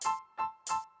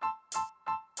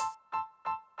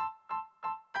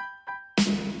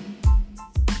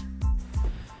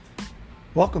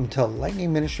Welcome to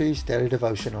Lightning Ministries Daily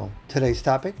Devotional. Today's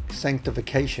topic,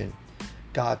 Sanctification,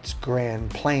 God's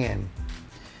Grand Plan.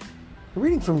 We're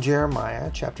reading from Jeremiah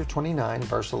chapter 29,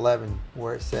 verse 11,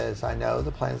 where it says, I know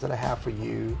the plans that I have for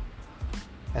you,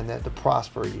 and that to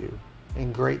prosper you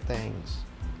in great things.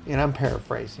 And I'm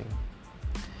paraphrasing.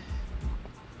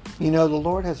 You know, the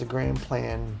Lord has a grand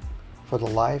plan for the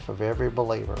life of every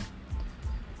believer,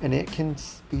 and it can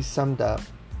be summed up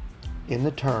in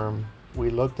the term we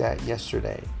looked at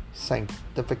yesterday,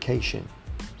 sanctification.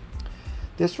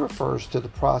 This refers to the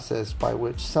process by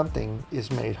which something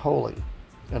is made holy.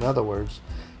 In other words,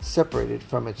 separated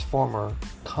from its former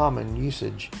common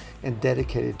usage and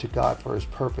dedicated to God for His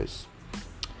purpose.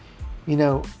 You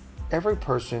know, every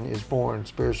person is born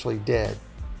spiritually dead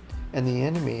and the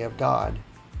enemy of God.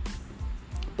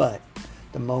 But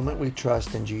the moment we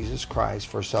trust in Jesus Christ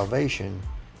for salvation,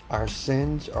 our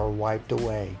sins are wiped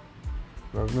away.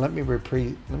 Let me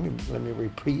repeat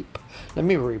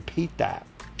that.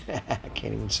 I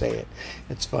can't even say it.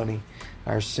 It's funny.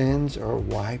 Our sins are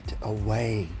wiped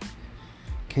away.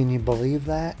 Can you believe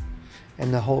that?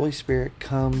 And the Holy Spirit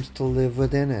comes to live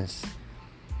within us.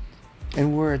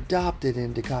 And we're adopted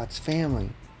into God's family.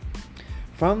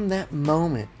 From that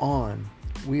moment on,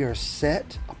 we are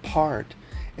set apart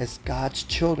as God's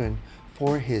children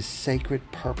for His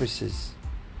sacred purposes.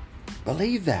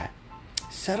 Believe that.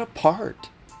 Set apart.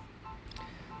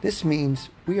 This means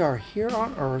we are here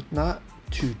on earth not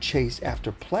to chase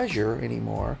after pleasure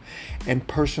anymore and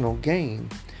personal gain,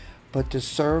 but to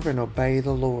serve and obey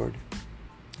the Lord.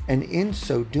 And in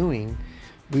so doing,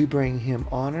 we bring Him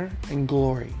honor and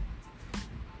glory.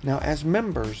 Now, as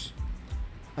members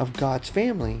of God's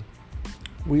family,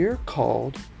 we are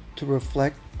called to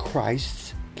reflect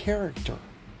Christ's character.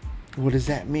 What does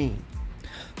that mean?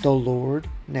 The Lord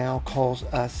now calls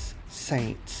us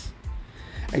saints,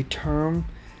 a term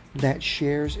that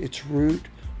shares its root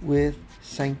with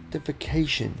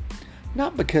sanctification,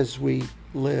 not because we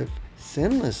live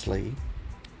sinlessly,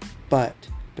 but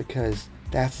because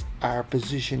that's our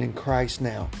position in Christ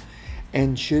now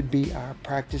and should be our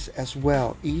practice as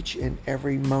well each and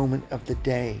every moment of the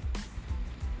day.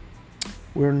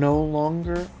 We are no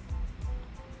longer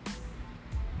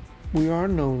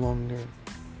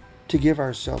to give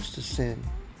ourselves to sin,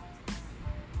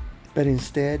 but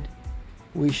instead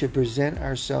we should present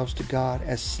ourselves to God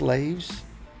as slaves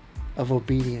of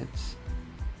obedience.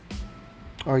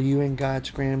 Are you in God's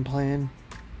grand plan?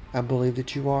 I believe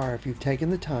that you are if you've taken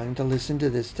the time to listen to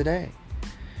this today.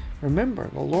 Remember,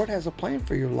 the Lord has a plan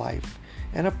for your life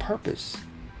and a purpose.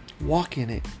 Walk in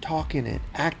it, talk in it,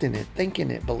 act in it, think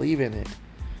in it, believe in it.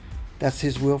 That's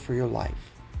His will for your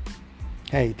life.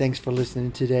 Hey, thanks for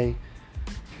listening today.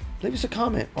 Leave us a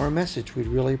comment or a message. We'd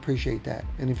really appreciate that.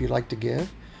 And if you'd like to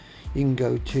give, you can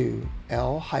go to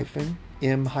l-m-i-.org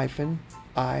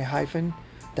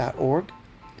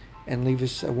and leave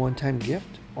us a one-time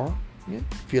gift. Or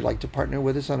if you'd like to partner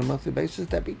with us on a monthly basis,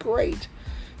 that'd be great.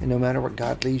 And no matter what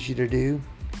God leads you to do,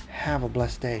 have a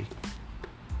blessed day.